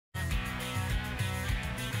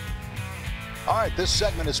All right, this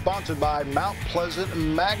segment is sponsored by Mount Pleasant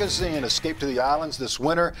Magazine. Escape to the islands this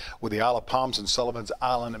winter with the Isle of Palms and Sullivan's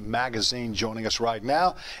Island Magazine. Joining us right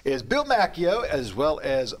now is Bill Macchio as well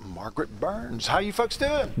as Margaret Burns. How you folks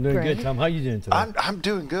doing? Doing Great. good, Tom. How you doing today? I'm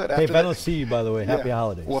doing good. Hey, if I don't see you, by the way, happy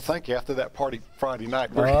holidays. Well, thank you. After that party Friday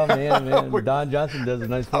night. Oh, man. Don Johnson does a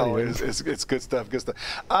nice party. Oh, it's good stuff, good stuff.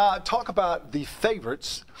 Talk about the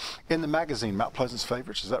favorites in the magazine, Mount Pleasant's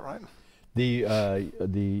favorites, is that right? You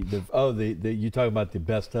talking about the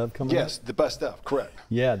best of coming up? Yes, the best of, correct.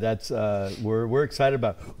 Yeah, that's we're excited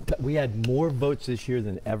about. We had more votes this year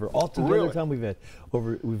than ever. Altogether, Really? Tom,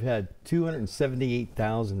 we've had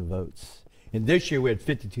 278,000 votes, and this year we had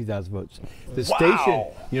 52,000 votes. The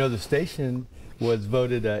station was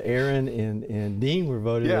voted. Aaron and Dean were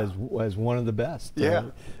voted as one of the best.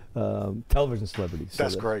 Television celebrities.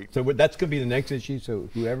 That's great. So that's going to be the next issue. So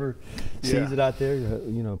whoever sees it out there,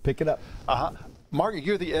 pick it up. Margaret,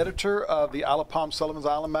 you're the editor of the Isle of Palms Sullivan's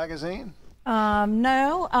Island magazine.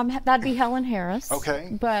 No, that'd be Helen Harris. Okay.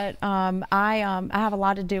 But I have a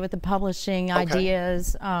lot to do with the publishing,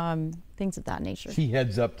 ideas, things of that nature. She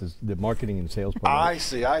heads up the marketing and sales part. I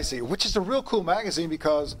see. Which is a real cool magazine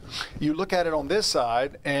because you look at it on this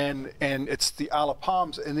side and it's the Isle of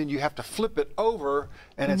Palms, and then you have to flip it over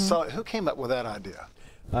and it's who came up with that idea?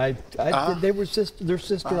 They were they're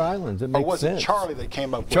sister islands. It makes was sense. it Charlie that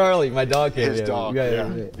came up with Charlie, my dog came. His dog.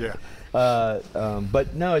 Yeah.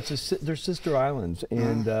 But no, they're sister islands,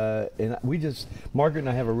 and Margaret and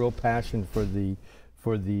I have a real passion for the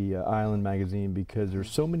Island magazine because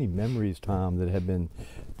there's so many memories, Tom, that have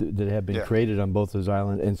been created on both those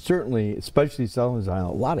islands, and certainly, especially Sullivan's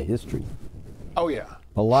Island, a lot of history. Oh yeah.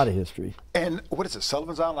 A lot of history. And what is it?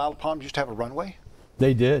 Sullivan's Island, Isle of Palms used to have a runway.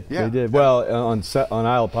 They did. Yeah. They did. Well, on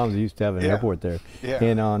Isle of Palms, they used to have an airport there. Yeah.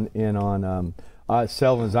 And on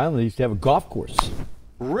Sullivan's Island, they used to have a golf course.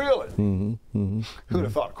 Really? Who'd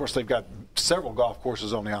have thought? Of course, they've got several golf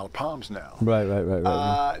courses on the Isle of Palms now. Right.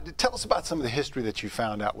 Tell us about some of the history that you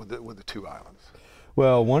found out with the two islands.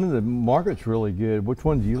 Well, Margaret's really good. Which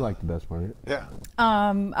one do you like the best, Margaret? Yeah.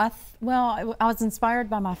 I was inspired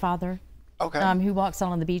by my father. Okay. Who walks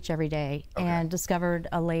out on the beach every day and discovered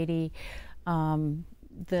a lady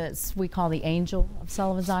that we call the Angel of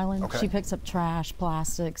Sullivan's Island. Okay. She picks up trash,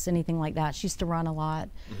 plastics, anything like that. She used to run a lot.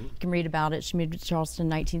 You can read about it. She moved to Charleston in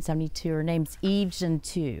 1972. Her name's Eve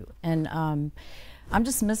Gentoo, and I'm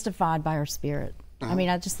just mystified by her spirit. I mean,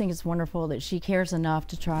 I just think it's wonderful that she cares enough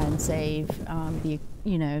to try and save the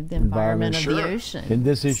environment of the ocean. In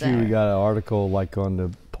this issue, we got an article like on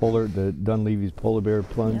the Dunleavy's polar bear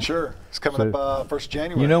plunge. Sure, it's coming up 1st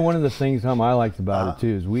January. You know, one of the things, Tom, I liked about it too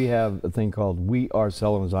is we have a thing called We Are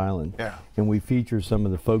Sullivan's Island. Yeah. And we feature some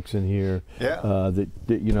of the folks in here. Yeah.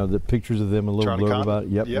 The pictures of them, a little Charlie blurb Condon. about it.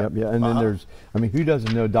 Yep. And then there's, who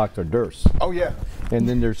doesn't know Dr. Durst? Oh yeah. And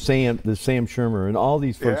then there's Sam Shermer, and all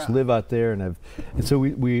these folks live out there, and so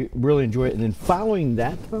we really enjoy it. And then following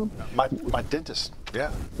that, Tom, my dentist, Dana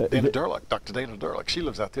Durlick, Dr. Dana Durlick, she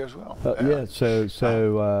lives out there as well. But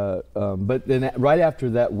then right after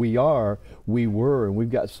that, we were, and we've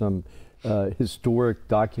got some historic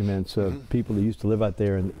documents of people that used to live out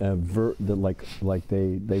there, and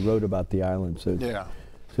they wrote about the island. So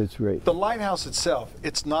it's great. The lighthouse itself,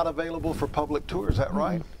 it's not available for public tour, is that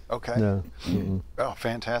right? Okay. No. Oh,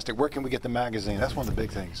 fantastic. Where can we get the magazine? That's one of the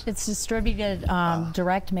big things. It's distributed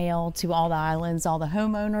direct mail to all the islands, all the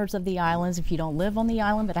homeowners of the islands. If you don't live on the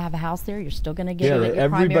island but have a house there, you're still going to get it.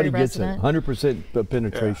 Everybody gets resident. it. 100%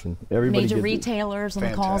 penetration. Everybody Major gets retailers on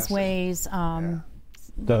the causeways. The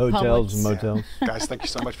hotels and motels. Guys, thank you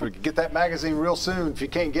so much for get that magazine real soon. If you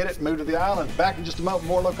can't get it, move to the island. Back in just a moment,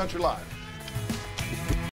 more Lowcountry Live.